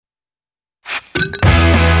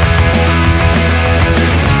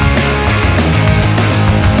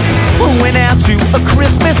to a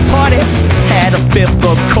Christmas party, had a fifth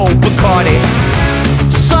of cold Bacardi.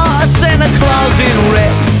 Saw a Santa Claus in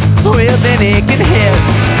red with an aching head,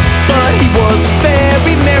 but he was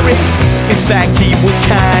very merry. In fact, he was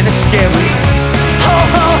kinda scary. Ho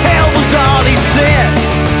ho hell was all he said.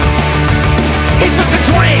 He took a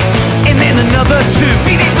drink and then another two.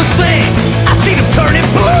 Beneath the sink, I seen him turning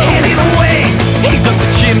blue, heading away. He's up the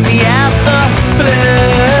chimney out the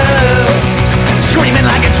blue, screaming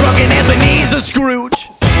like a drunken Ebenezer Scrooge.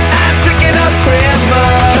 I'm drinking up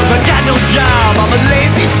Christmas, 'cause I got no job, I'm a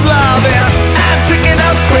lazy slob. And I'm drinking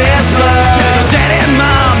up Christmas, tell Dad and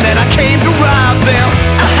Mom that I came to rob them.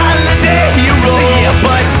 A holiday hero, yeah,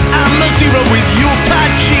 but I'm a zero with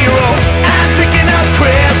Yuletide cheero. I'm drinking up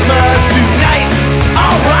Christmas tonight,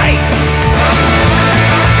 alright.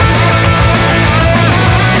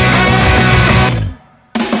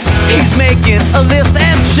 He's making a list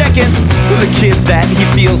and checking for the kids that he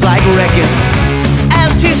feels like wrecking.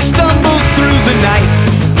 As he stumbles through the night,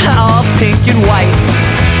 all pink and white,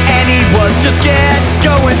 and he was just getting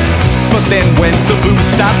going, but then when the booze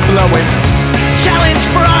stopped flowing, challenged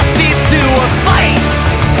Frosty to a fight.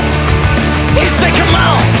 He said, come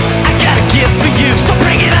on, I got a gift for you, so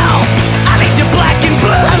bring it on. I need your black and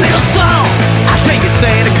blue, a little song. I think it's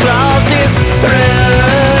Santa Claus is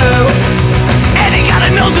through, and he got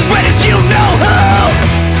a nose as red as you know who.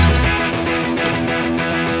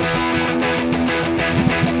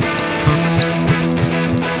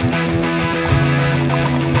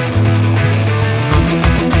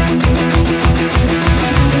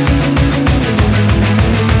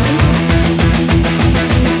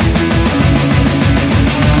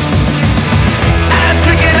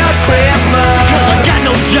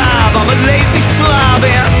 Job, I'm a lazy slob,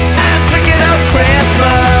 and I'm drinking up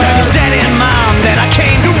Christmas. Tell your daddy and mom that I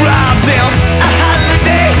came to rob them. A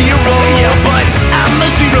holiday hero, yeah, but I'm a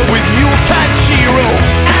zero with Yuletide cheero.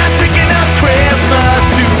 I'm drinking up Christmas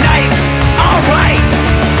tonight, alright.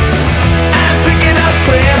 I'm drinking up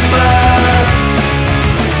Christmas.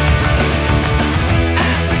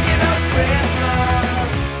 I'm drinking up Christmas.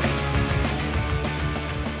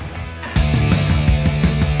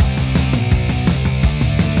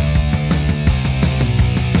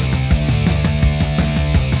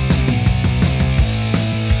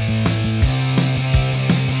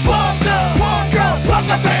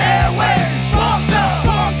 Up the airwaves, pluck up,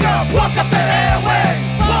 pluck up the airwaves,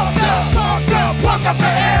 pluck up the airwaves. Pluck up the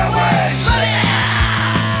airwaves,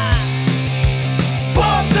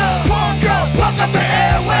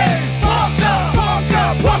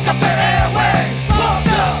 pluck up the airwaves,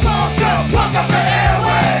 pluck up the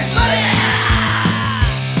airwaves.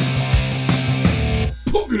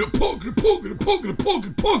 Poke it up, poke it up, poke it up, poke it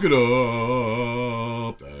up, poke it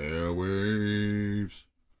up the airwaves.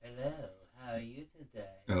 Hello, how are you today?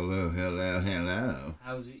 Hello.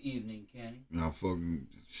 How's your evening, Kenny? I'm fucking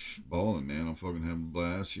balling, man. I'm fucking having a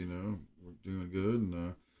blast, you know. We're doing good.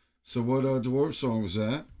 And so what dwarf song was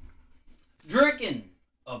that? Drinking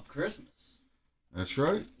of Christmas. That's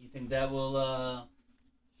right. You think that will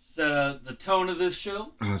set the tone of this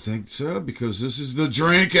show? I think so, because this is the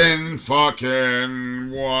drinking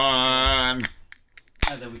fucking one.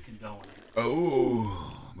 Not that we condone it.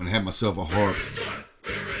 Oh, I'm going to have myself a harp.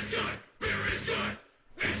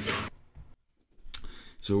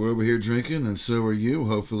 So we're over here drinking, and so are you,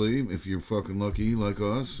 hopefully, if you're fucking lucky like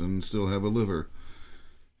us and still have a liver.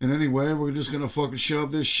 And anyway, we're just going to fucking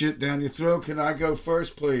shove this shit down your throat. Can I go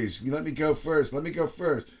first, please? You let me go first. Let me go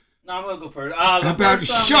first. No, I'm going to go first. How about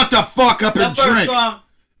shut the fuck up and drink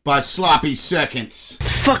by sloppy seconds.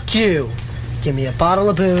 Fuck you. Give me a bottle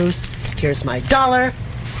of booze. Here's my $1.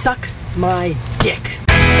 Suck my dick.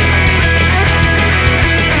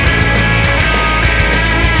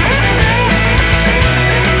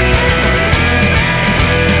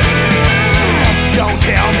 Don't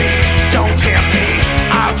tell me, don't tempt me.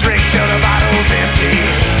 I'll drink till the bottle's empty.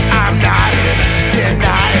 I'm not in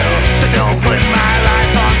denial, so don't put my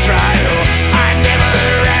life on trial. I never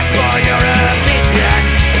asked for your opinion.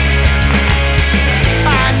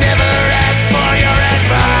 I never asked for your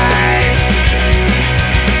advice.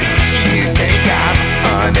 You think I'm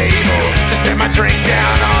unable to set my drink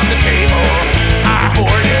down on the table? I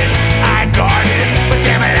hoard it, I guard it, but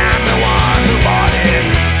damn it, I'm the one who bought it.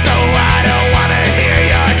 So I don't wanna hear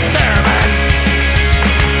your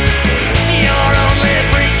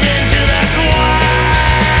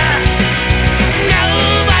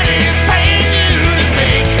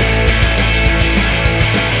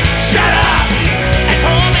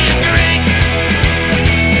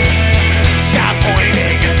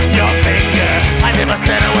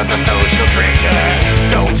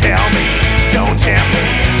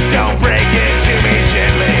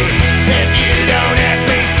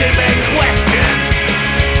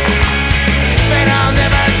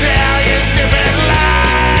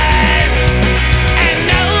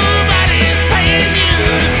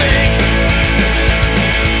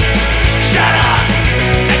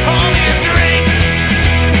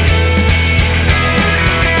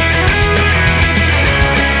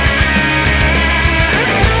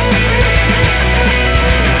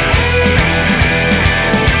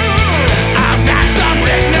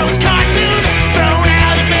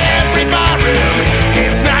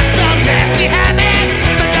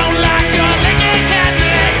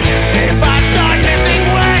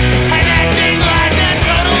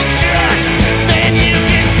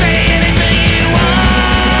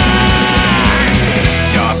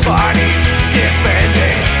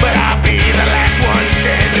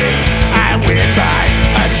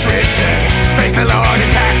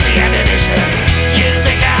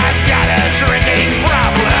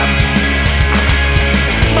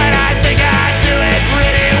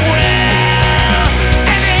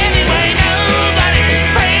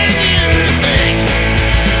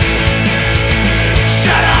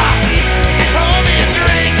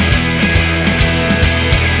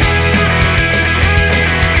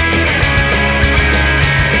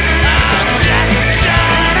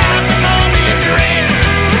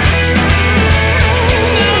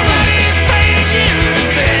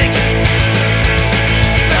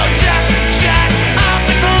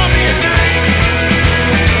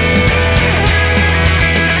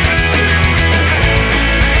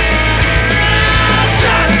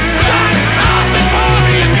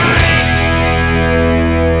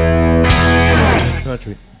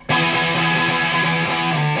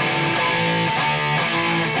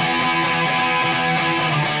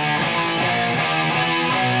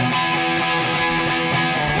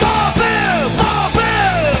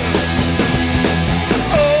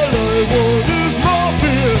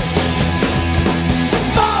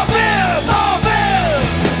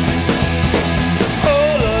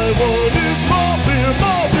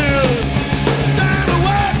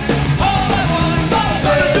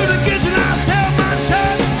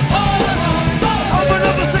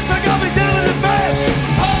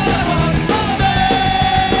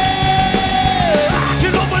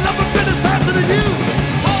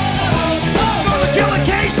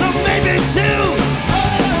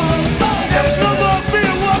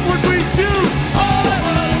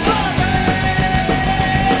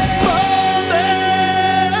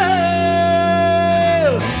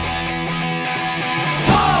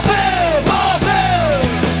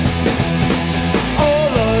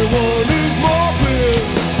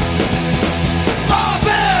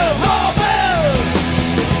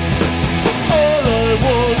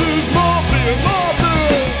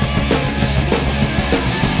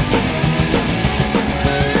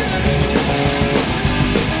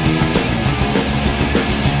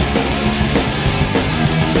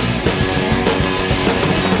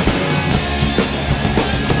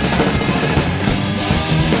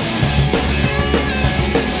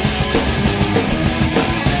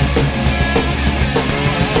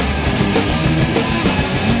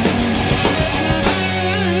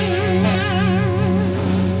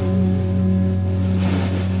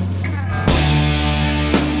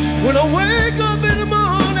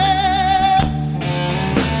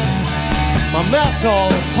it's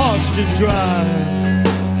all parched and dry.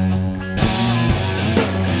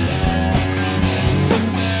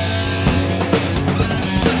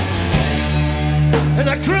 And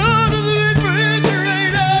I crawl to the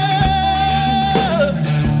refrigerator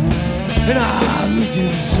and I look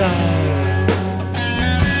inside.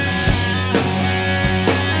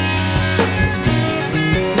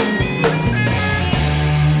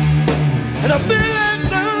 And I feel like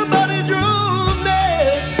somebody drove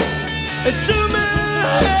nails into my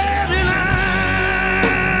head and eyes.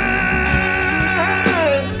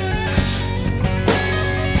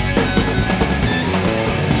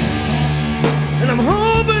 And I'm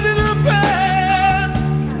hoping and I'm praying,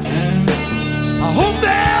 I hope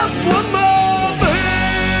there's one more bill.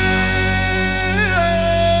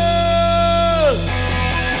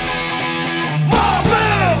 More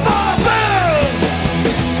bill, more bill.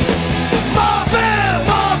 More bill,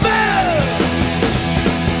 more bill.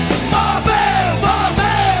 More bill, more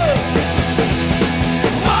bill.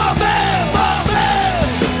 More bill, more bill.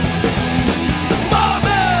 More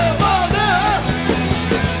bill, more bill.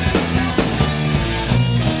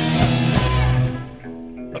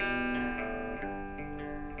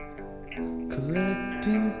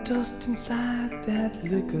 Collecting dust inside that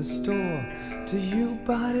liquor store till you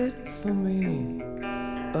bought it for me.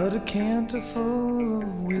 A decanter full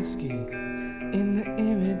of whiskey in the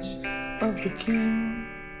image of the king.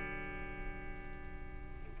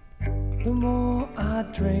 The more I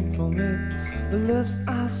drank from it, the less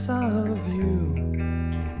I saw of you.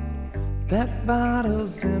 That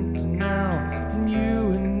bottle's empty now, and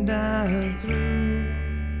you and I are through.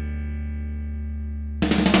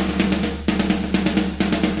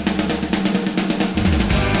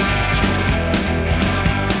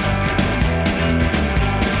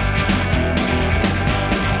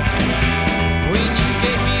 When you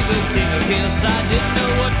gave me the king of kiss, I didn't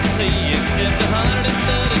know what to say, except $130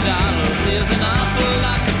 is an awful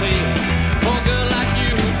lot to pay. For a girl like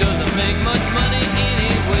you who doesn't make much money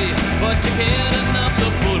anyway, but you cared enough to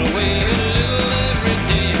put away a little every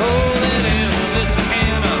day. Oh, that Elvis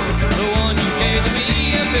Decanter, the one you gave to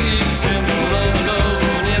me, a fitting symbol of the love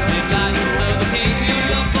and empty lightness of the king. Your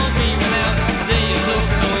love for me went out the day you took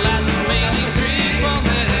the last remaining drink from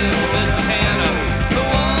that Elvis Decanter, the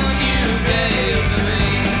one you gave to me.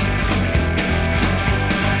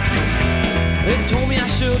 They told me I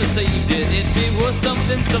should have saved it, it'd be worth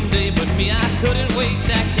something someday, but me, I couldn't wait.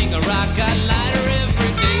 That king of rock got lighter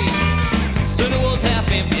every day. Soon it was half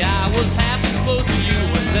empty, I was half exposed to you,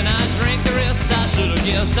 and then I drank the rest. I should have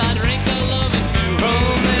guessed I drank the loving too.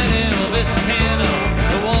 From that Elvis Decanter,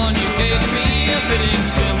 the one you gave to me, a fitting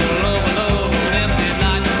symbol of a love and empty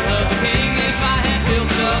lightness of the king. If I had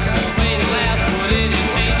filled it up or made it last, would it have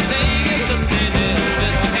changed a thing? It's just an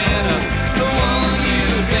Elvis Decanter, the one you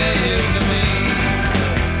gave to me.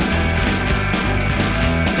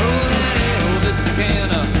 Oh, that Elvis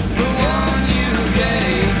Decanter, the one you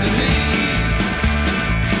gave to me.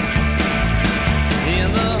 In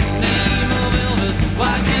the name of Elvis,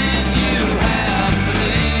 why did you have to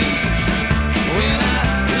leave when I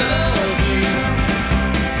love you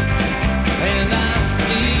and I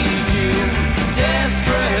need you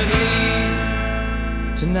desperately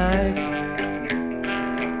tonight?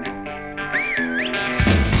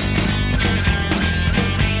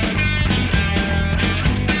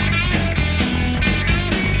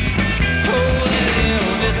 Oh, that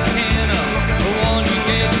Elvis Decanter, the one you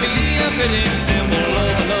gave to me, a fitting symbol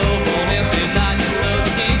of the love on empty lightness of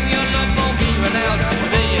the king. Your love won't be run out the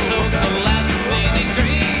day you took the last remaining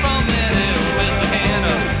drink from that Elvis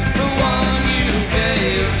Decanter, the one you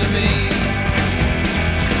gave to me.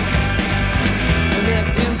 I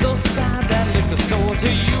left him beside that liquor store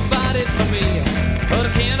till you bought it for me. A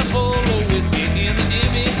decanter full of whiskey in the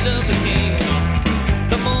image of the king.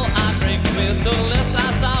 The more I drank from it, the less I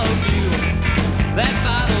saw of you. That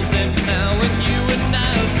bottle's empty now, and you and I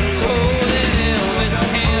are through. Oh, that Elvis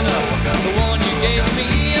Decanter, the one you gave to me,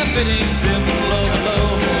 a fitting symbol of the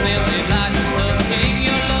love and empty lightness of the king.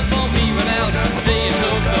 Your love won't be run out the day you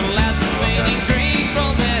took the last remaining drink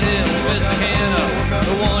from that Elvis Decanter,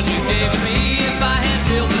 the one you gave to me. If I had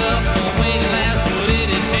filled it up or made it last, would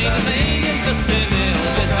it have changed a thing? It's just an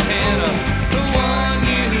Elvis Decanter, the one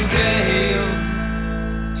you gave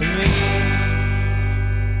to me.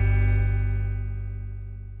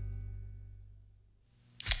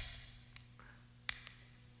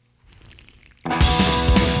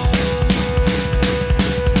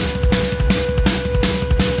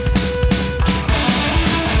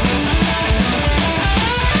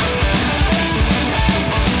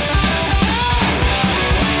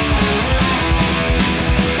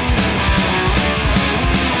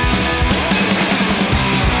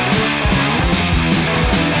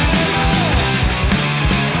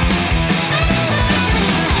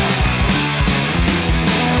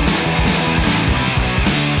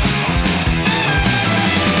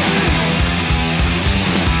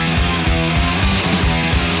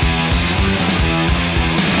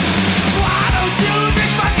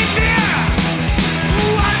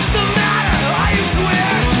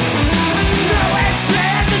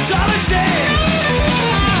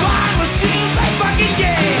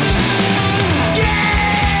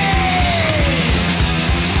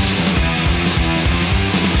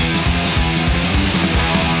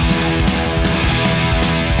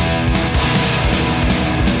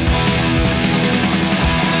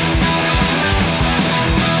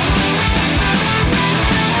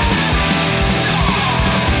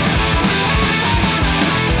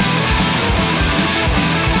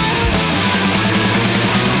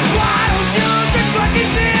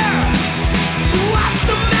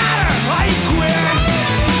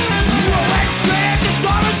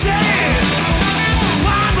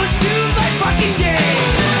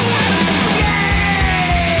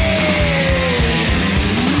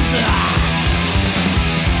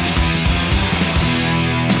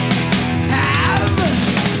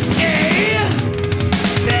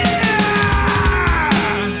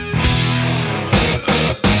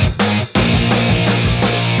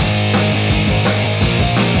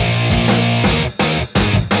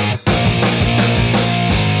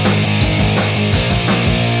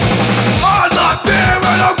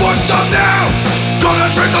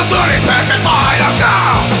 drink a 30-pack and find a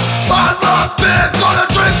cow. I'm not big, gonna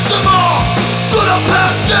drink some more. Gonna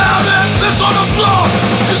pass out and piss on the floor.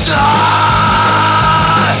 'Cause I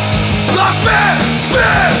like beer,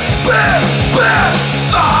 beer, beer, beer.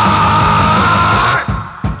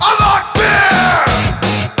 I like beer.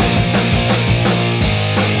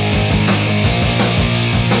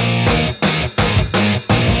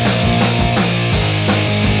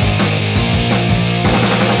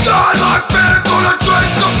 I like beer, gonna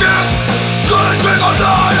drink a beer. Gonna drink all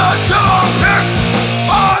night until I'm picked.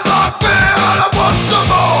 I like beer and I want some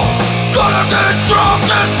more. Gonna get drunk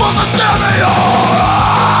and fucking stab me all.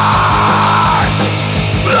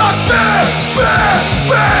 Like beer, beer,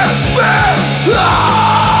 beer, beer.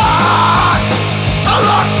 I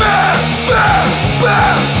like beer, beer,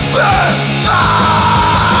 beer, beer.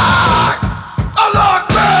 I like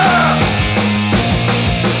beer.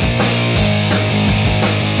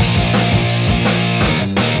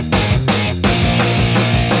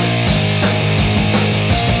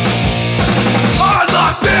 I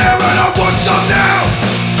like beer and I want some now.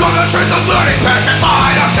 Gonna drink a 30-pack and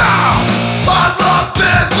find a cow. I like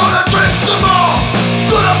beer, gonna drink some more.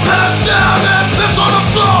 Gonna pass out and piss on the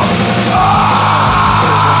floor. I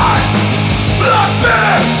like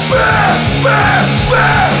beer, beer, beer,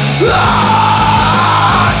 beer.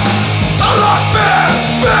 I like beer,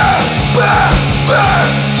 beer, beer, beer.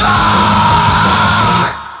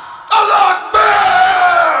 I like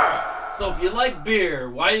beer. So if you like beer,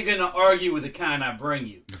 why are you gonna argue with the kind I bring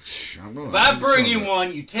you? know. If I bring you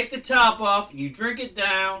one, you take the top off and you drink it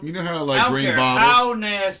down. You know how I like I don't green care bottles? how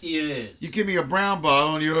nasty it is. You give me a brown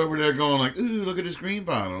bottle and you're over there going like, ooh, look at this green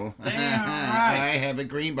bottle. Damn right. I have a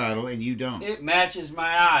green bottle and you don't. It matches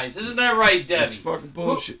my eyes. Isn't that right, Debbie? That's fucking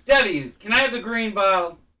bullshit. Debbie, can I have the green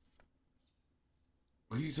bottle?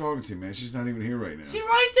 Who are you talking to, man? She's not even here right now. She's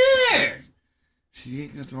right there. She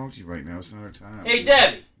ain't gonna talk to you right now. It's not her time. Hey,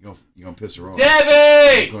 Debbie. You gonna piss her off.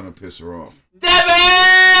 Debbie! You're gonna piss her off.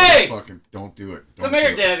 Debbie! Don't do it. Come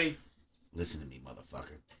here, Debbie. Listen to me,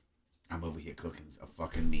 motherfucker. I'm over here cooking a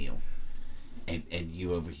fucking meal. And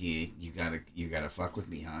you over here, you gotta fuck with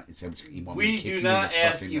me, huh? You want me We to kick do you in not the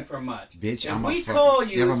ask fucking- you for much. Bitch, If I'm we a fucking... call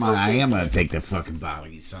you Never mind, I something- am gonna take the fucking bottle,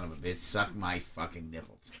 you son of a bitch. Suck my fucking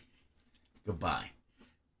nipples. Goodbye.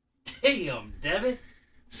 Damn, Debbie.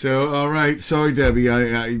 So, all right. Sorry, Debbie.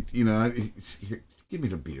 Here, give me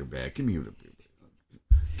the beer back. Give me the beer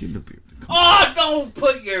back. Give me the beer. Oh, don't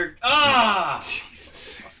put your...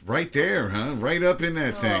 Jesus. Right there, huh? Right up in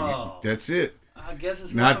that thing. Oh. That's it. I guess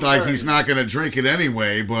it's Not like important. he's not going to drink it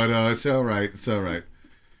anyway, but it's all right. It's all right.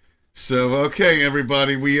 So, okay,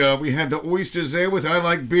 everybody. We had the oysters there with I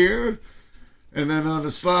Like Beer. And then the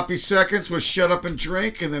sloppy seconds was Shut Up and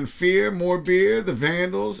Drink. And then Fear, More Beer, The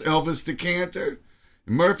Vandals, Elvis Decanter,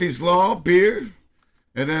 Murphy's Law, Beer.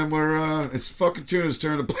 And then it's fucking Tuna's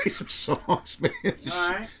turn to play some songs, man.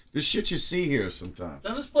 All right. This shit you see here sometimes.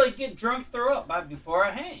 Then let's play Get Drunk, Throw Up by Before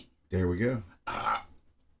I Hang. There we go.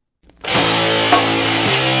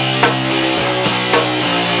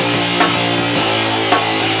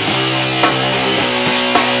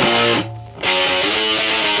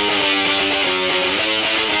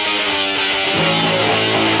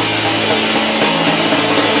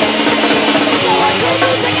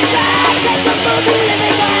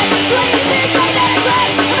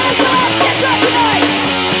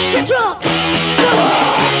 Get drunk!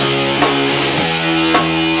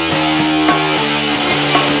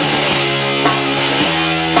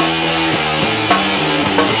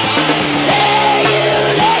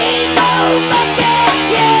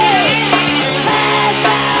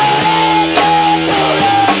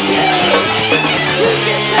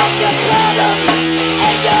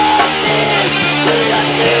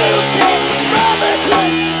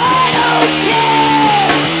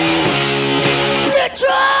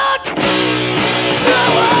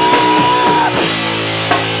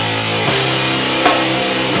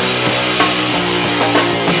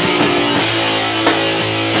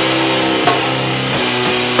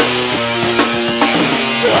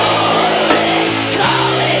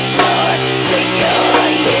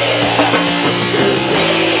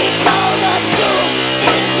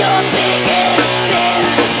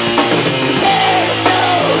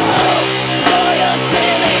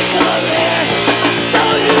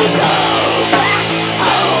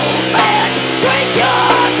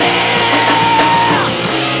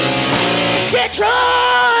 Get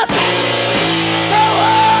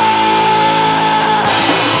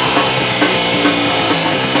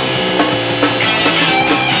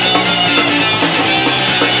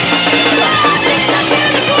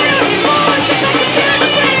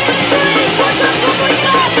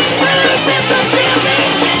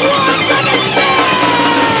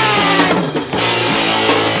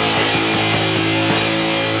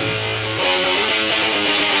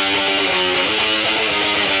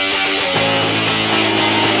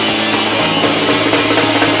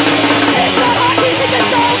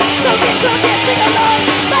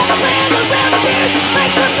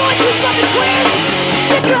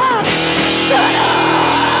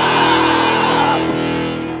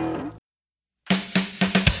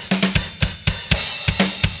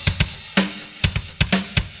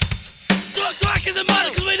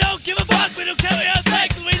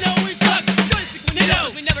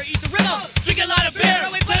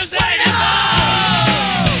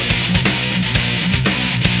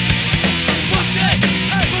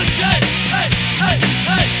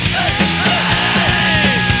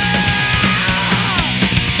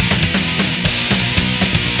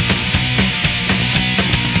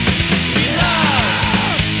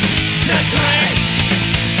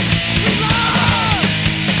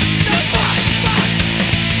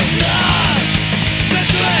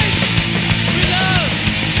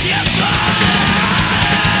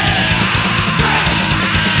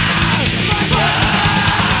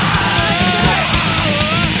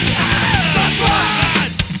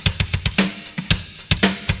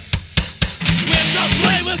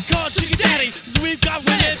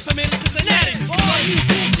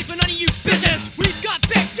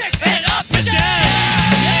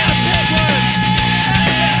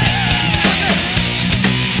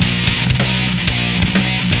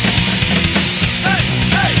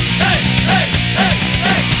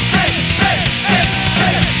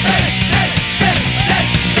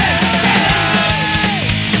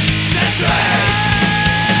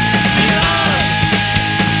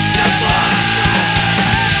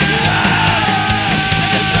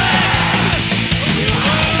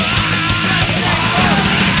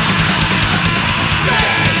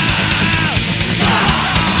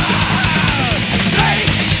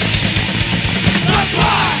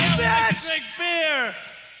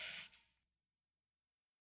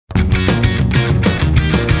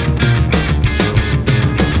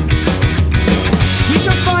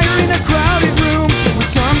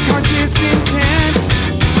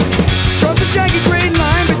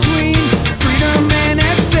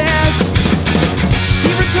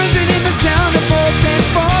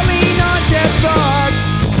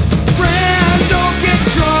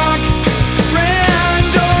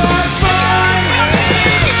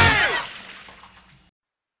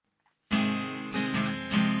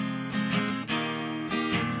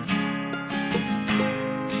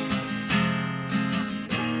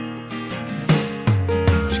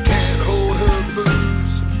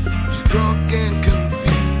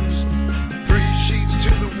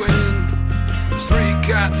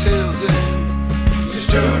cocktails in. She's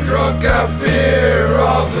too drunk out fear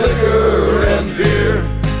of liquor and beer.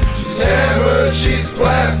 She's hammered, she's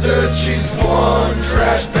plastered, she's one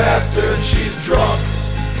trash bastard. She's drunk.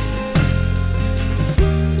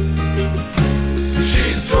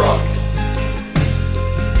 She's drunk.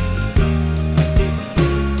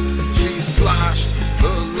 She's sloshed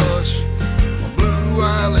the lush on Blue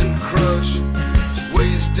Island Crush. She's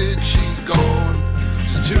wasted, she's gone.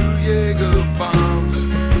 She's 2 Jaeger bombs.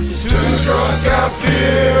 She's too drunk out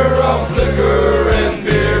fear of liquor and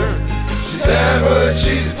beer. She's hammered,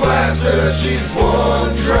 she's plastered, she's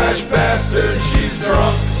one trash bastard. She's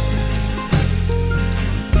drunk.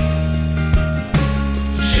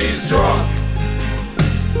 She's drunk.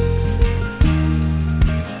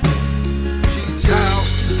 She's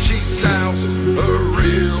housed, she's soused, a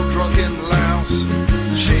real drunken louse.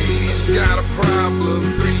 She's got a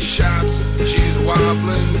problem, 3 shots, and she's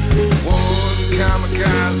wobbling. 1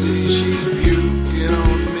 kamikaze, she's puking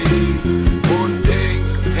on me. 1 dink,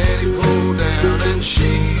 panty pull down, and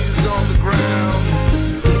she's on the ground.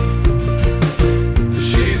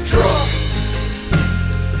 She's drunk.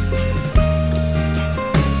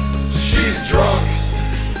 She's drunk.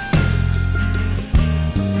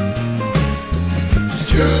 She's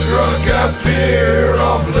too drunk out fear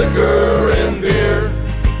of liquor and beer.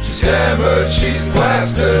 She's hammered, she's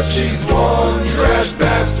plastered, she's one trash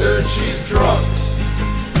bastard. She's drunk.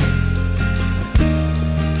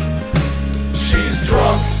 She's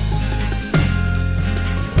drunk.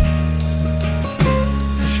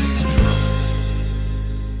 She's drunk.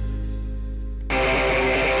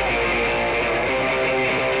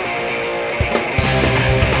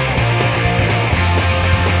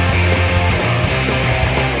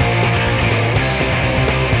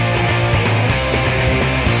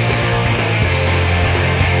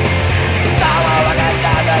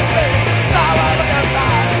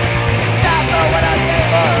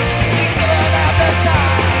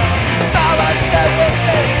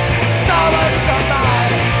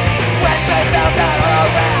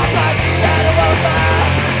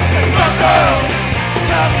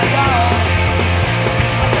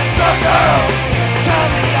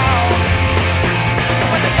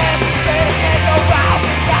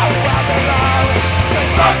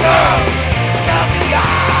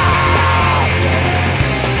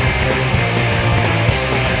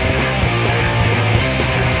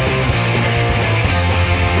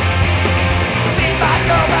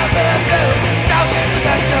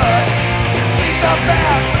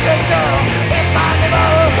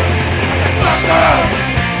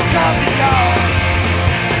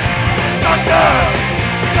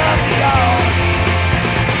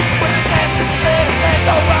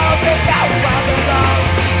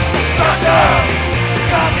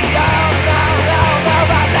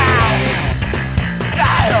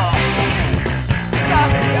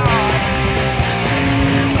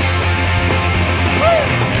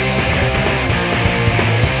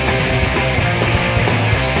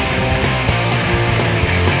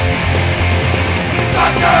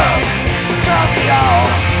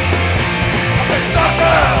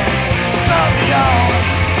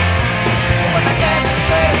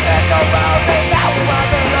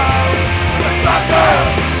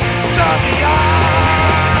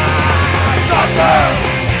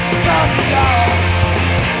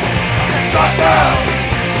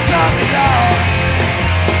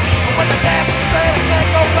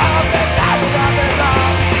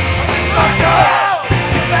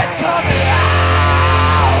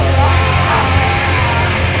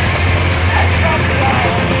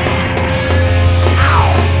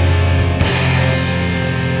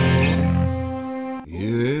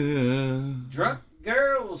 Drunk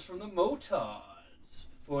Girls from the Motards.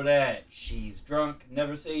 For that, She's Drunk,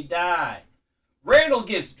 Never Say Die. Randall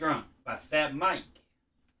Gets Drunk by Fat Mike.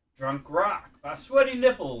 Drunk Rock by Sweaty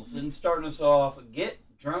Nipples. And starting us off, Get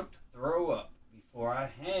Drunk, Throw Up Before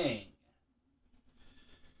I Hang.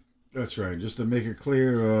 That's right. Just to make it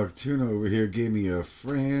clear, Tuna over here gave me a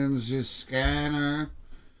Francis Scanner,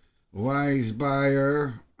 Wise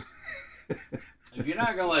Buyer. If you're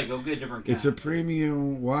not going to go get different kinds. It's a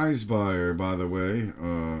premium Wise Buyer, by the way.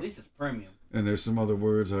 At least it's premium. And there's some other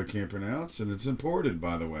words I can't pronounce, and it's imported,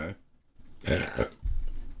 by the way.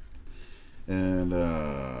 And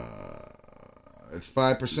it's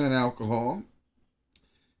 5% alcohol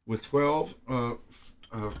with 12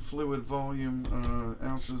 fluid volume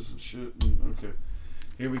ounces and shit. Okay,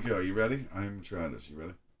 here we go. You ready? I'm trying this. You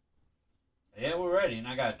ready? Yeah, we're ready. And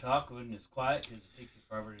I got to talk when it's quiet because it takes you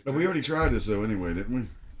forever to We already tried this, though, anyway, didn't we?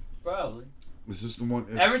 Probably. Is this the one?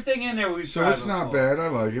 Everything in there we've So tried it's not before. bad. I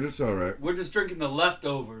like it. It's all right. We're just drinking the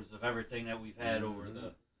leftovers of everything that we've had over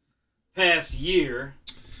the past year.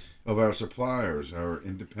 Of our suppliers, our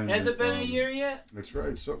independent. Has it been a year yet? That's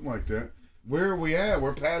right. Something like that. Where are we at?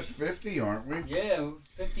 We're past 50, aren't we? Yeah, we're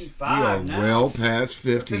 55 We are now. well past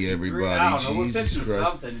 50, 53. everybody. I don't know, we're Jesus 50 Christ.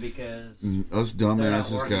 something because Us they're not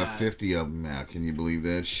dumbasses got organized. 50 of them now. Can you believe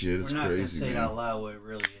that shit? It's we're not going to crazy, say it man. out loud what it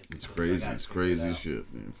really is. It's because crazy. I gotta It's figure it crazy as out.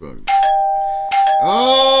 shit, man. Fuck.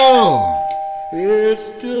 Oh! It's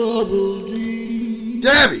Double D.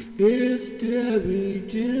 Debbie! It's Debbie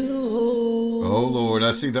Dill. Oh, Lord.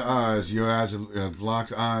 I see the eyes. Your eyes have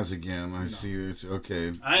locked eyes again. I see it.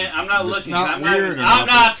 Okay. I'm not It's looking. not I'm weird not, I'm enough.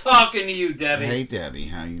 not talking to you, Debbie. Hey, Debbie.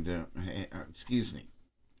 How you doing? Hey, excuse me.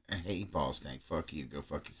 Hey, ball stank. Fuck you. Go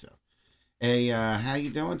fuck yourself. Hey, how you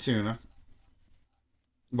doing, Tuna?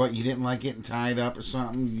 What, you didn't like getting tied up or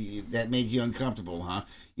something? That made you uncomfortable, huh?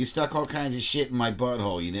 You stuck all kinds of shit in my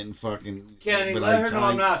butthole. You didn't fucking... Kenny, but let her know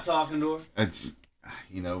tied- I'm not talking to her. It's...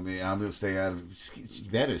 You know me, I'm going to stay out of... You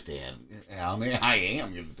better stay out of... I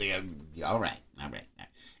am going to stay out of... All right.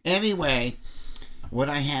 Anyway, what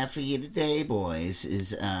I have for you today, boys,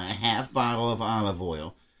 is a half bottle of olive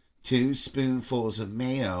oil, 2 spoonfuls of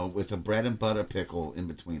mayo with a bread and butter pickle in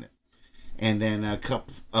between it, and then a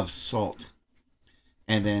cup of salt.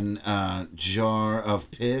 And then a jar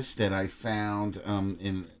of piss that I found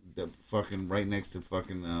in the fucking right next to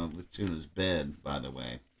fucking Tuna's bed, by the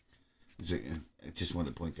way. I just wanted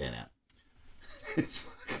to point that out. I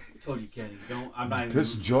told you, Kenny. Don't. I'm not even.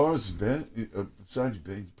 Piss jars of bed beside your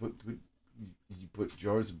bed. You put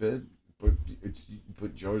jars of bed. You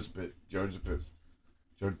put jars of piss. Jars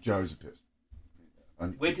of piss.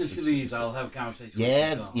 Wait till she leaves. I'll have a conversation. with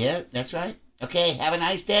you. Yeah, that's right. Okay, have a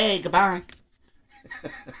nice day. Goodbye.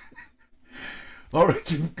 All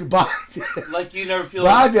right, goodbye. Like you never feel.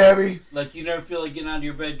 Bye, like, Debbie. Like you never feel like getting out of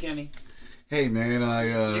your bed, Kenny. Hey, man,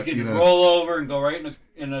 You can roll over and go right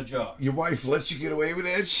in a jar. Your wife lets you get away with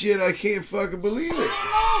that shit? I can't fucking believe it. I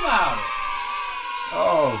don't know about it.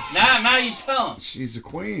 Oh, Now you tell him. she's a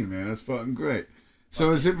queen, man. That's fucking great.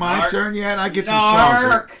 So is it my Mark. turn yet? I get some songs. Right?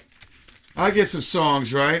 Nark. I get some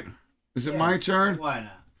songs, right? Is it my turn? Why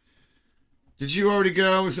not? Did you already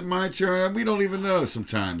go? Is it my turn? We don't even know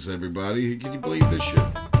sometimes, everybody. Can you believe this shit?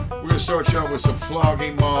 We're going to start you out with some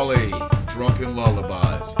Flogging Molly, Drunken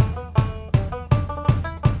Lullabies.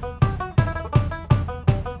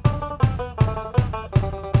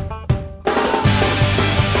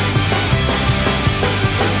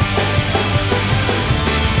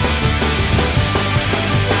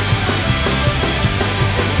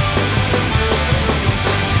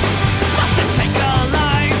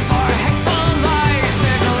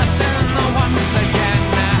 Once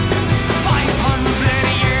again, 500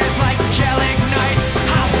 years like Kelly night,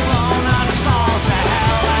 how blown us all to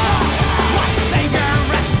hell.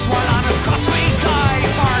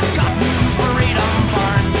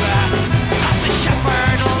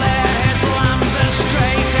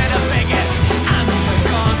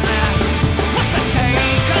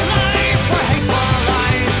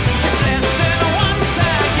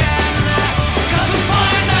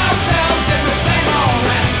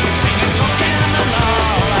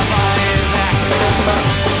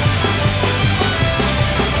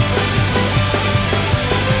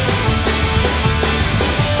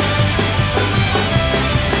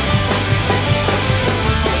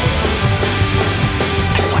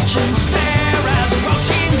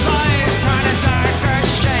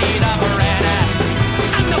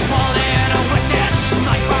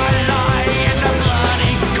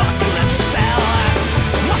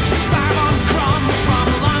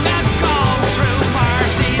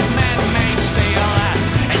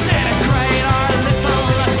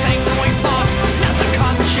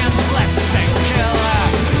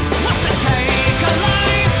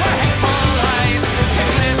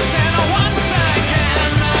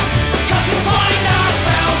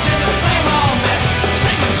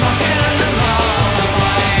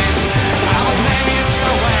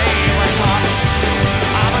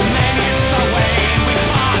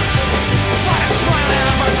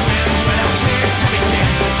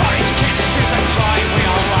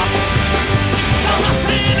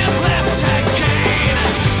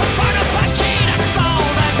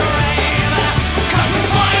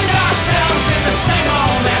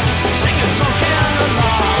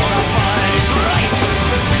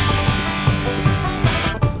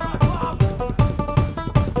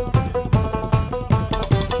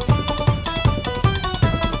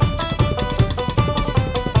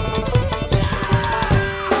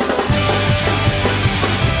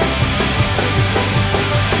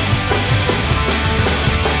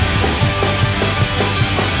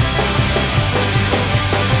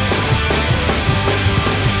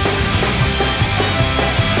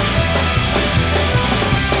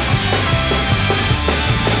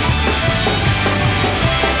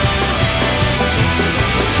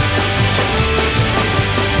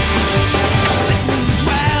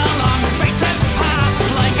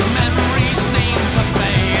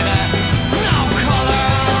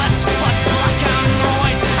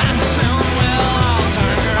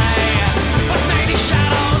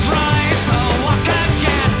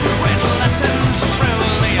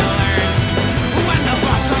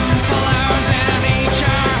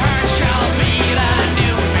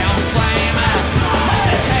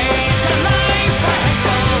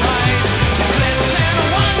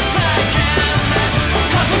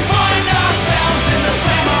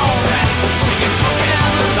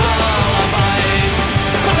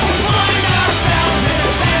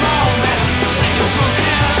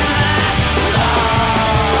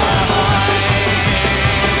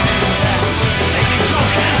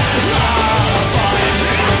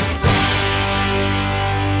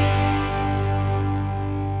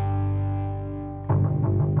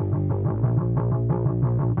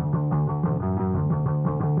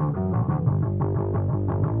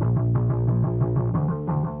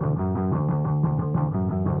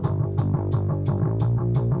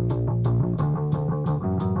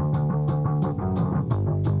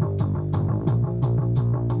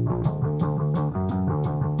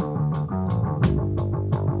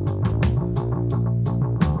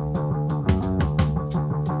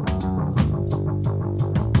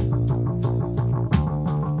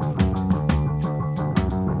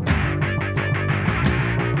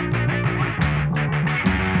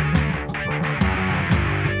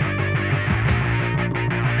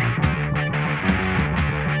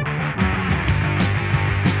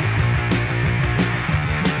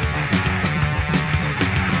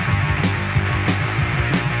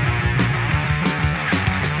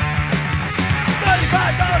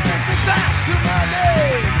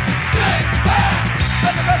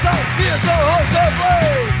 time, beer so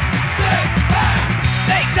horribly. Six pack.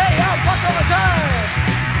 They say I'm fucked all the time.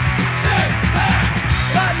 Six pack.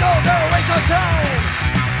 I know they're a waste of time.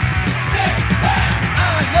 Six pack.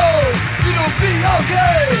 I know it'll be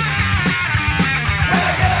okay when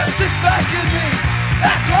I get a six pack in me.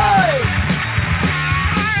 That's right.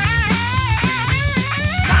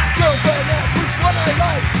 My girlfriend asks which one I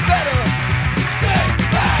like better. Six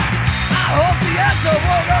pack. I hope the answer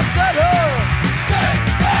won't upset her. Six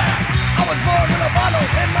pack. I was born with a bottle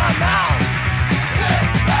in my mouth. Six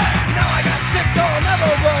pack. Now I got six, so I'll never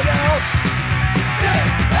run out. Six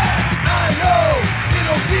pack. I know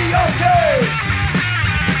it'll be okay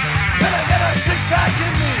when I get a six pack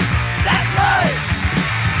in me. That's right.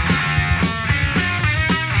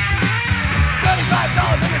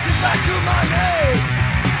 $35 and a six pack to my name.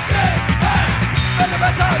 Six pack. Spend the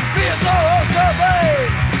rest on beer so survey.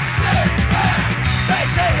 Six pack. They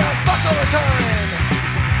say I'm fucked all the time.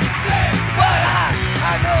 Six but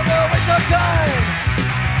I know they're a waste of time.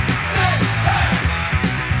 Six pack.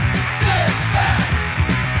 Six pack.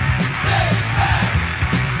 Six pack.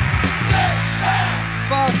 Six pack.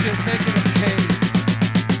 Fuck it, make it a case.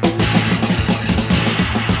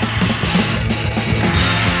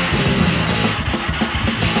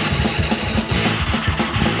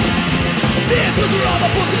 This was all the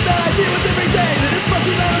bullshit that I deal with every day. That it's much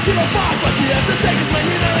as I don't give a fuck what you have to say. Cause when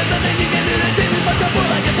you know it's nothing you can do to take me fucked up. Well,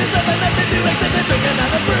 I guess there's nothing left to do except to drink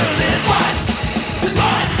another brew. This blood, this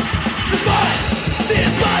blood, this blood,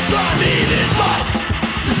 this blood for me. This blood,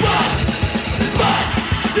 this blood, this blood,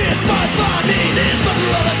 this blood for me. This blood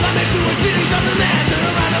for all the time they do it.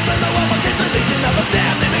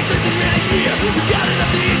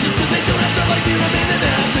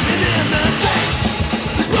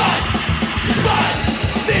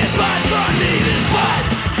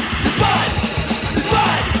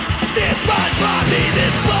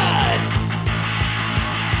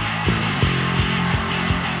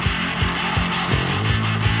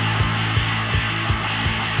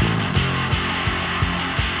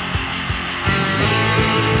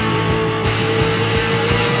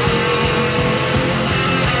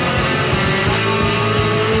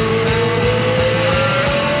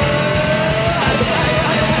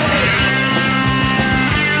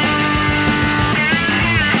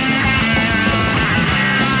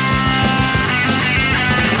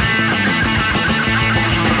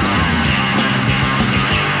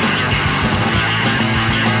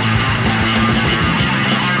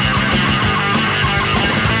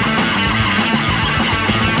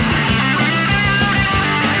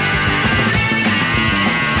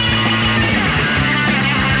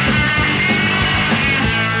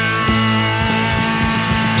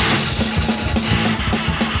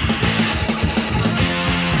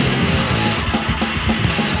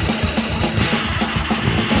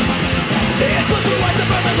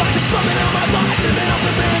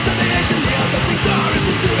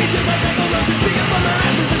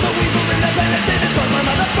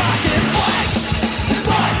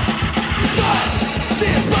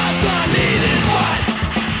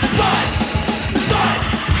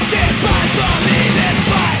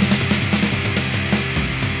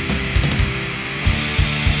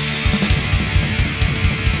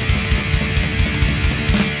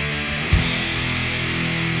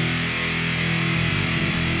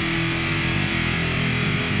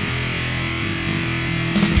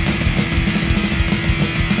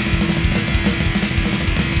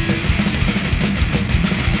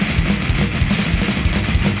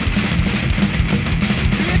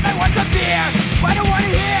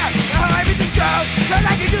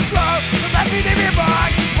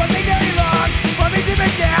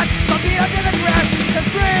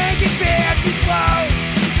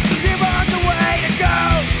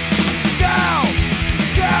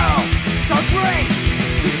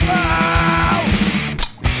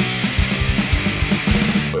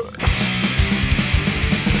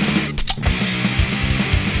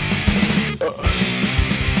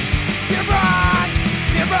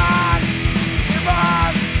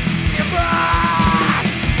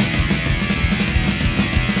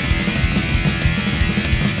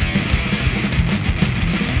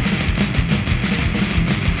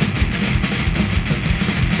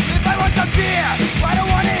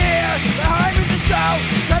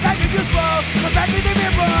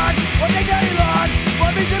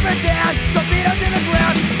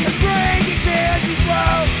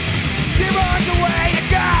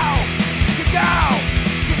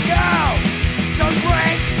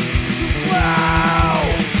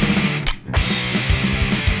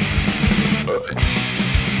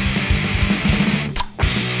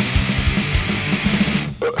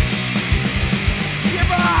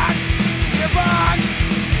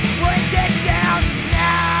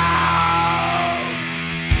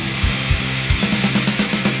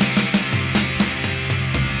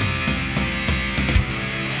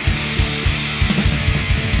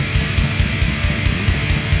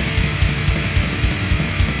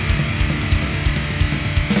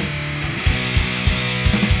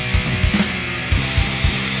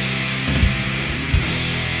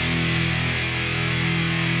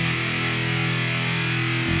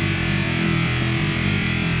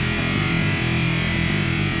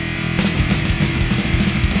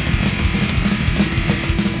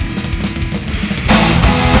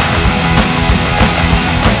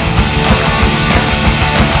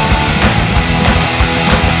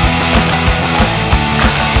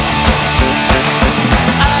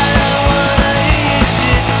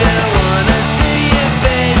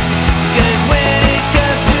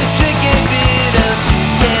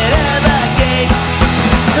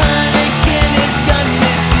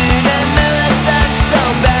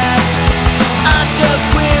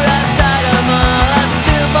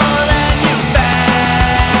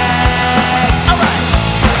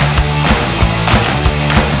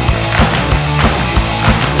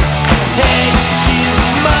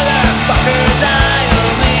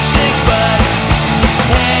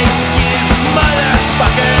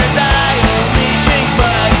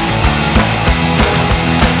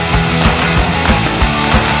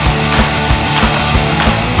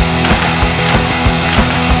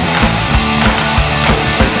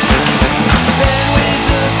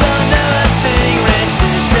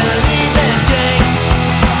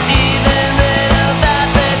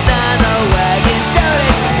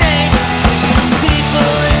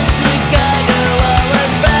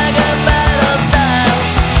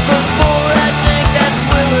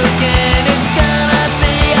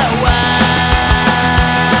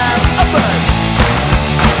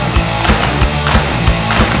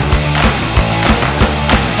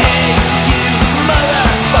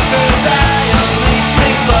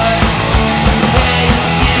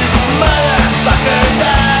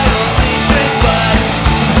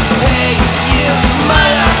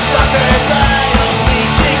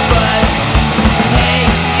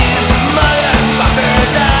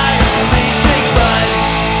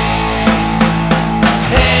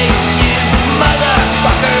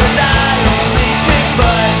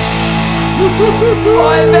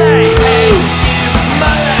 Oi there, hey, you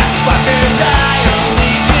motherfuckers, I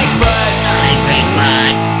only drink bud. I drink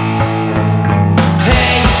bud.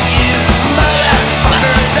 Hey, you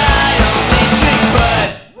motherfuckers, I only drink bud.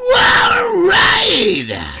 Alright!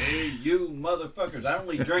 Hey, you motherfuckers, I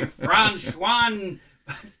only drink Francois.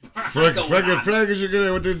 Fraggers, you're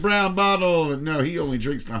gonna with the brown bottle. No, he only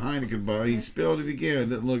drinks the Heineken bar. He spilled it again.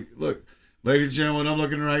 Look, ladies and gentlemen, I'm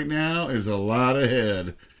looking right now is a lot of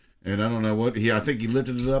head. And I don't know what I think he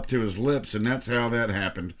lifted it up to his lips, and that's how that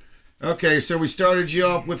happened. Okay, so we started you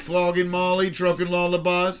off with Flogging Molly, Drunken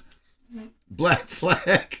Lullabies, Black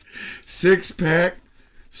Flag, Six Pack,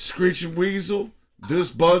 Screeching Weasel,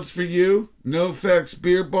 This Bud's for You, NoFX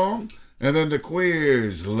Beer Bong, and then the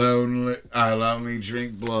Queers, I'll Only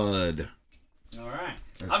Drink Blood. All right.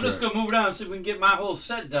 That's I'm just right. going to move it on and see if we can get my whole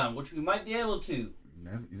set done, which we might be able to.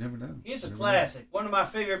 You never know. Here's a You never classic. One of my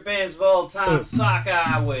favorite bands of all time,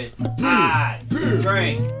 Sockeye with I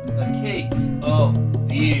Drink a Case of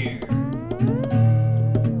Beer.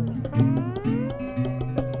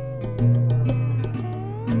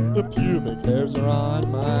 The pubic hairs are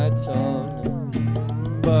on my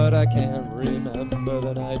tongue, but I can't remember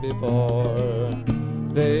the night before.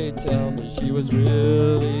 They tell me she was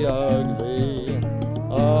really ugly,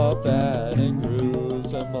 bad and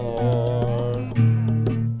gruesome more.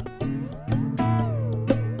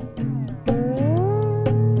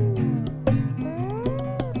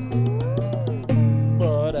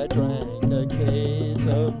 But I drank a case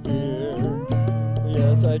of beer.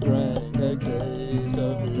 Yes, I drank a case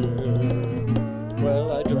of beer.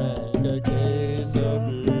 Well, I drank a case of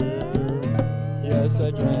beer. Yes,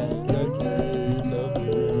 I drank a case of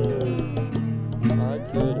beer. I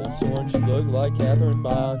could have sworn she looked like Catherine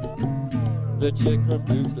Bach, the chick from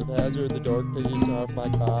Dukes of Hazzard, the dork piece off my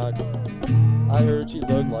cock. I heard she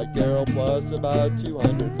looked like Daryl plus about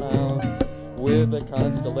 200 pounds, with a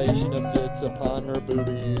constellation of zits upon her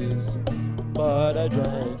boobies. But I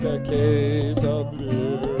drank a case of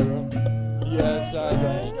beer. Yes, I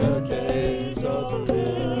drank a case of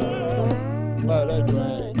beer. But I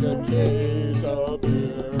drank a case of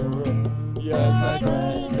beer. Yes, I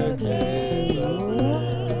drank a case of beer.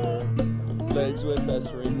 Legs with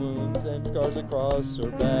festering wounds and scars across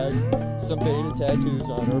her back. Some faded tattoos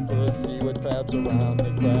on her pussy with crabs around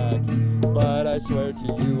the crack. But I swear to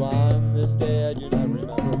you on this day I do not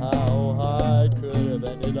remember how I could have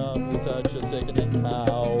ended up with such a sickening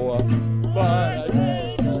cow. But I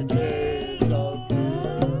drank a case of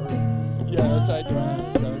beer. Yes, I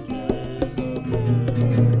drank a case of beer.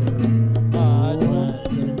 I drank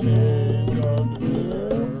a case of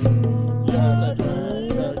beer. Yes, I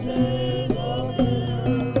drank a case of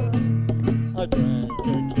beer. I drank a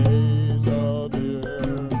case of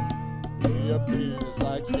beer. It appears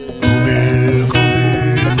like skin.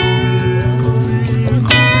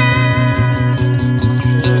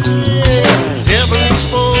 Heaven's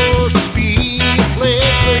supposed to be a place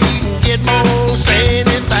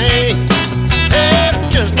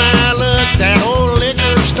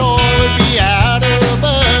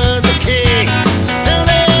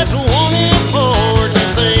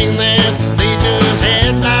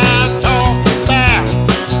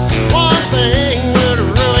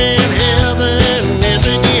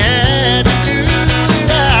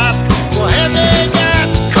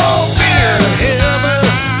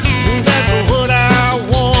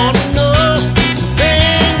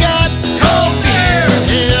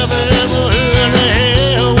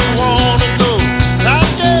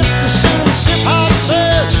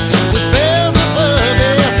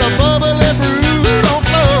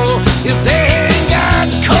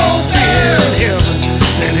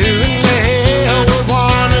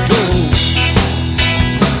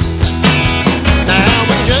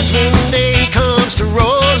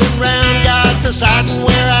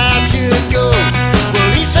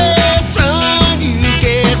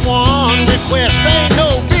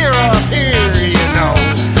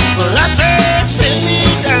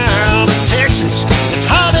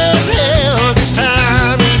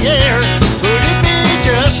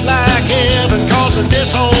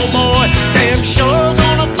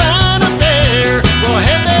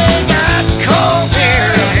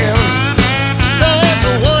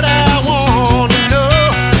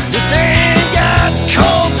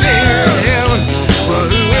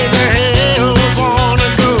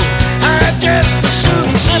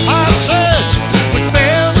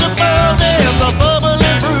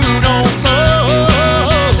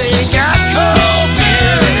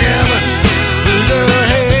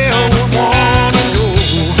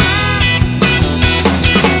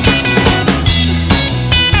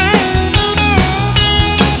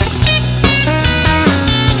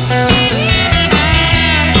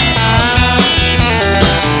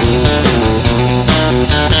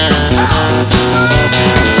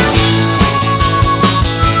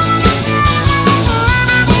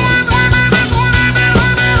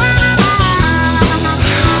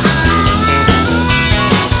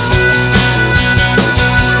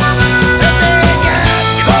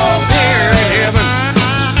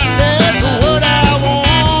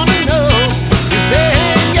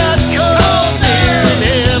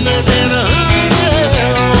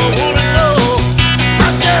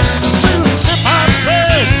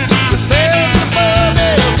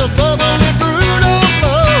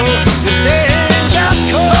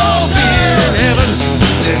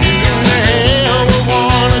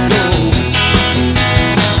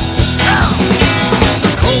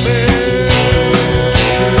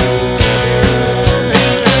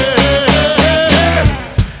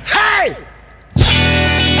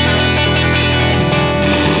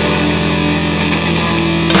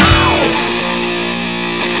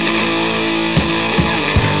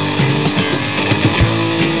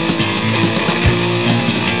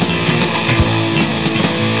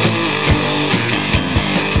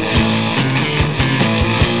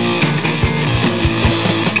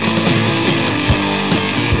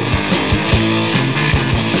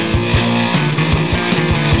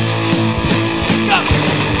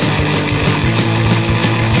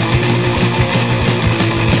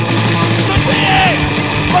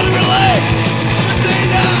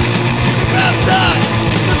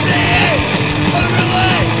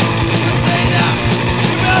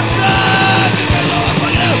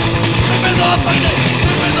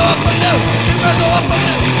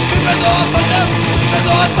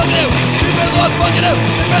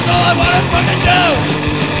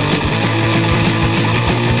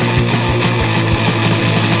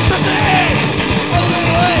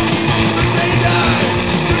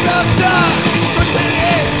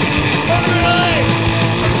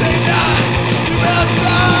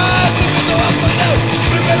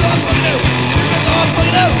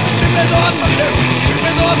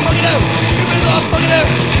fucking do. Stupid is all I fucking do.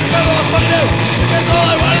 Stupid is all I fucking do. Stupid is all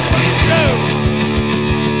I want to fucking do.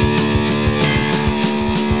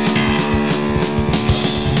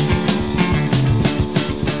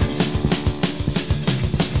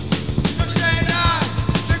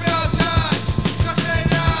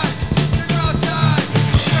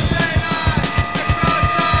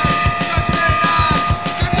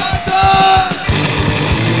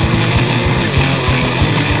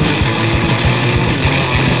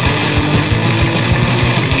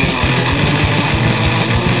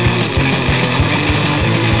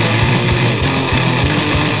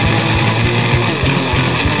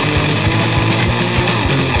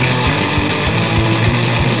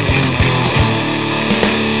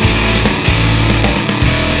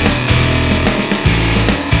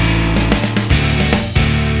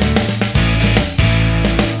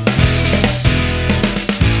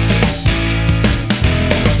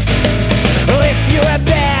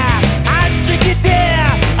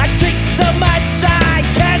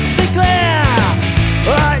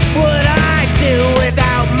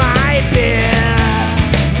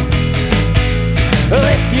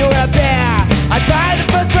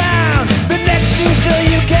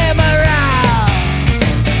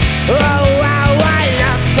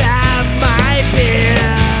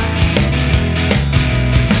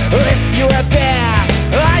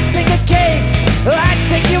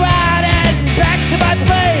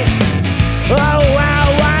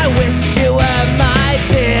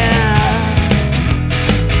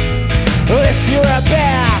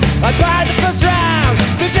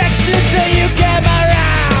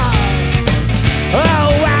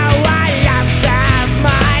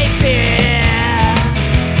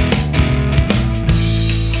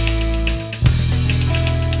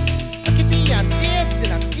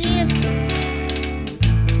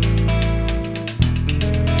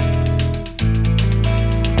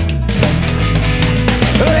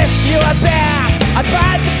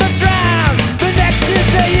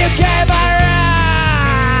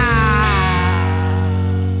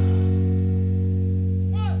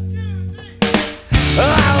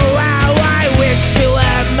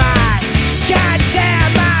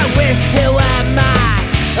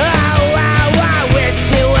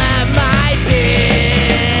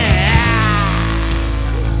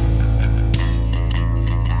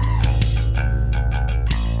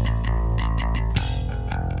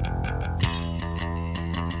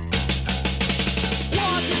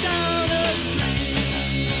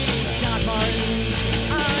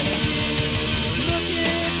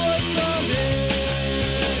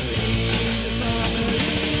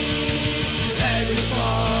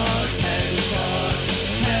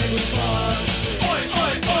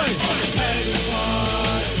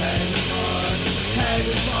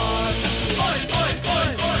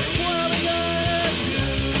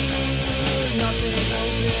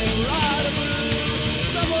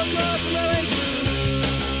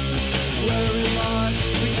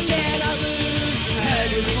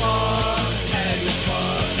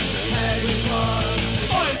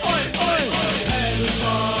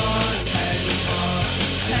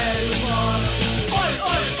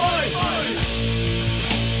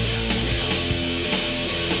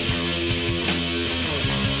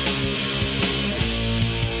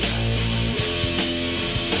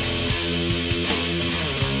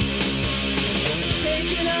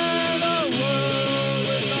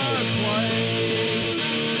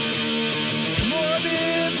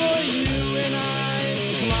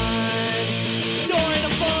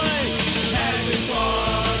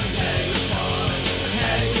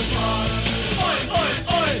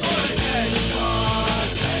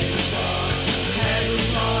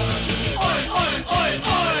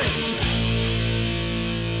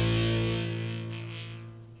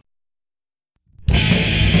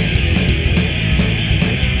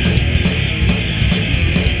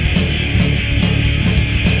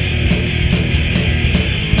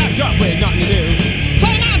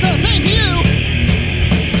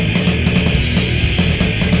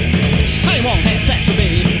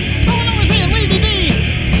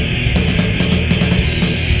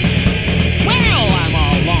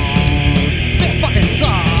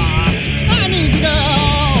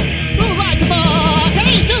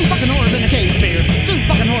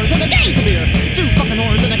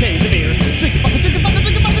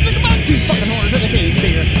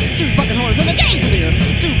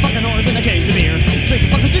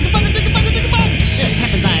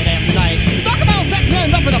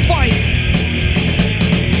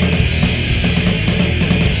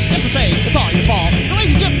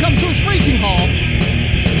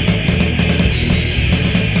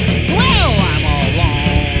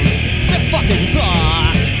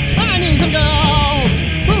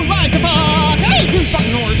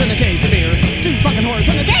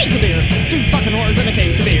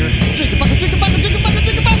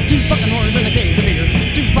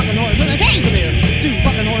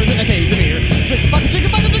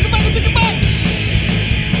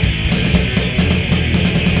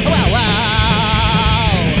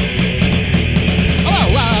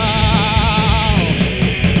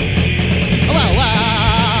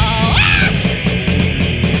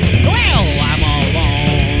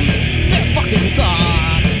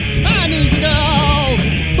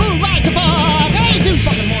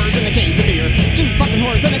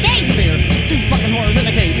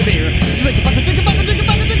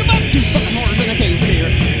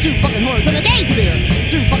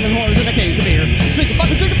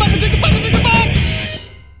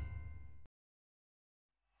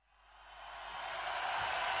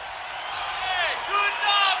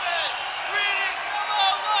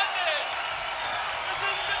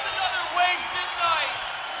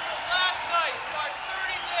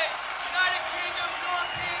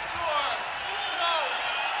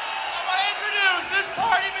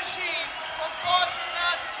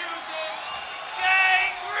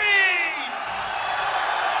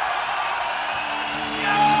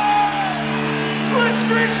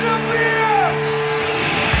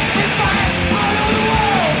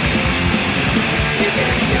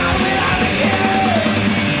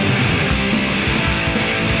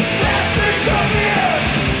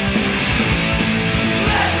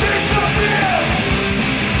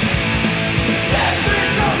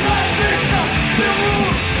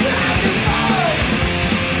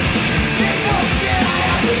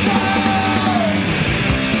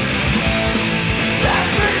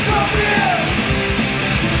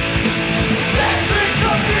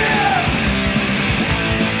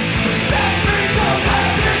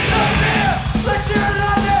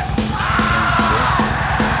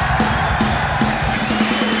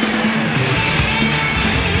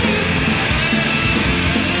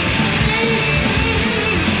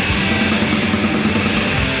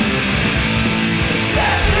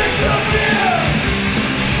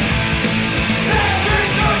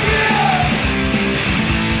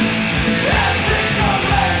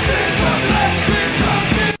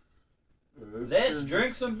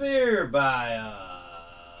 Beer by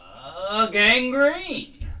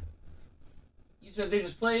Gangrene. You said they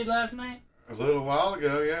just played last night? A little while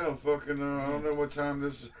ago, yeah. Fucking, I don't know what time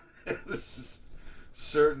this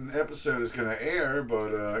certain episode is going to air,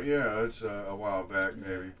 but yeah, it's a while back,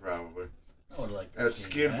 maybe, probably. I would like to At see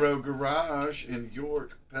Skid that. Row Garage in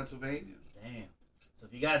York, Pennsylvania. Damn. So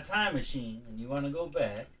if you got a time machine and you want to go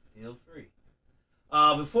back, feel free.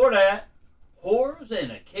 Before that, Whores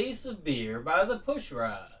and a Case of Beer by the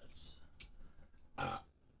Pushrods.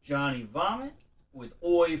 Johnny Vomit with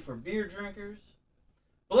Oi for Beer Drinkers.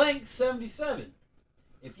 Blank 77.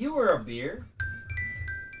 If you were a beer.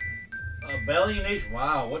 Abalienation.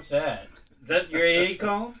 Wow, what's that? Is that your AA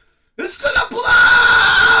cone? It's gonna blow!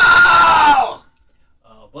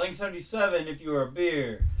 Blank 77. If you were a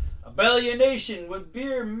beer. Abalienation with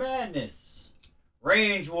Beer Madness.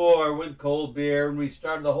 Range War with Cold Beer. And we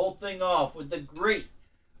started the whole thing off with the great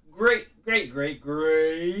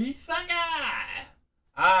Sockeye.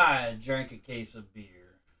 I drank a case of beer.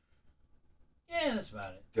 Yeah, that's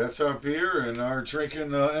about it. That's our beer and our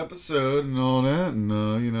drinking episode and all that, and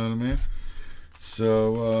you know what I mean?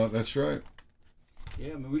 So, that's right.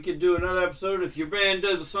 Yeah, I mean, we could do another episode. If your band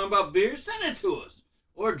does a song about beer, send it to us.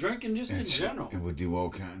 Or drinking just in general. And we'll do all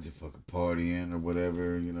kinds of fucking partying or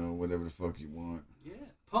whatever, you know, whatever the fuck you want. Yeah,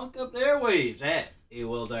 punk up the airwaves at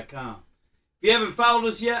AOL.com. If you haven't followed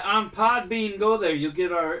us yet on Podbean, go there. You'll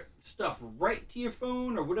get our stuff right to your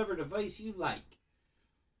phone or whatever device you like.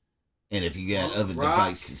 And if you got other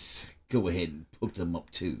devices, go ahead and hook them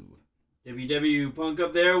up too.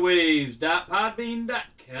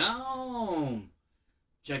 www.punkuptheairwaves.podbean.com.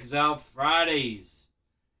 Check us out Fridays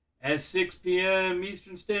at 6 p.m.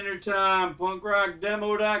 Eastern Standard Time,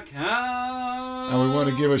 punkrockdemo.com. And we want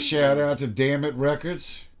to give a shout out to Damn It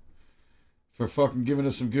Records for fucking giving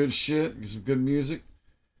us some good shit, some good music.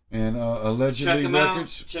 And Allegedly Check them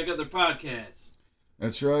Records. out. Check out their podcast.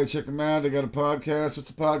 That's right. Check them out. They got a podcast.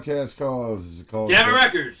 What's the podcast called? Is it called Damn It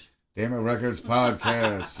Records. Damn It Records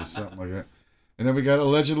Podcast or something like that. And then we got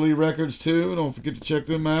Allegedly Records too. Don't forget to check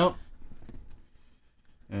them out.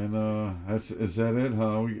 And is that it,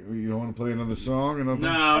 huh? You don't want to play another song or nothing?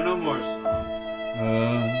 No, no more songs.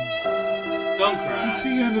 Don't cry. It's the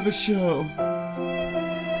end of the show.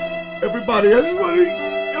 Everybody,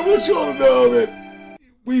 I want you all to know that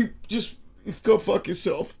we just go fuck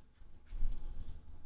yourself.